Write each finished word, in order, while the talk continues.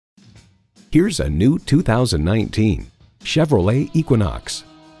Here's a new 2019 Chevrolet Equinox.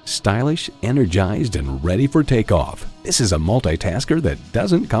 Stylish, energized, and ready for takeoff. This is a multitasker that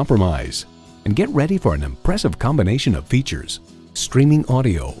doesn't compromise. And get ready for an impressive combination of features: streaming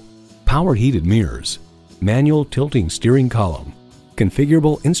audio, power heated mirrors, manual tilting steering column,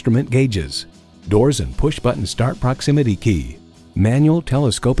 configurable instrument gauges, doors and push-button start proximity key, manual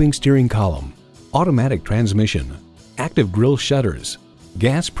telescoping steering column, automatic transmission, active grille shutters,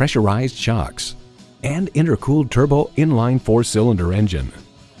 gas pressurized shocks, and intercooled turbo inline 4-cylinder engine.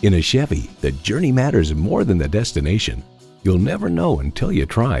 In a Chevy, the journey matters more than the destination. You'll never know until you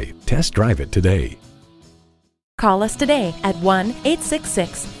try. Test drive it today. Call us today at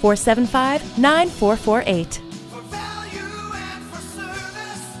 1-866-475-9448.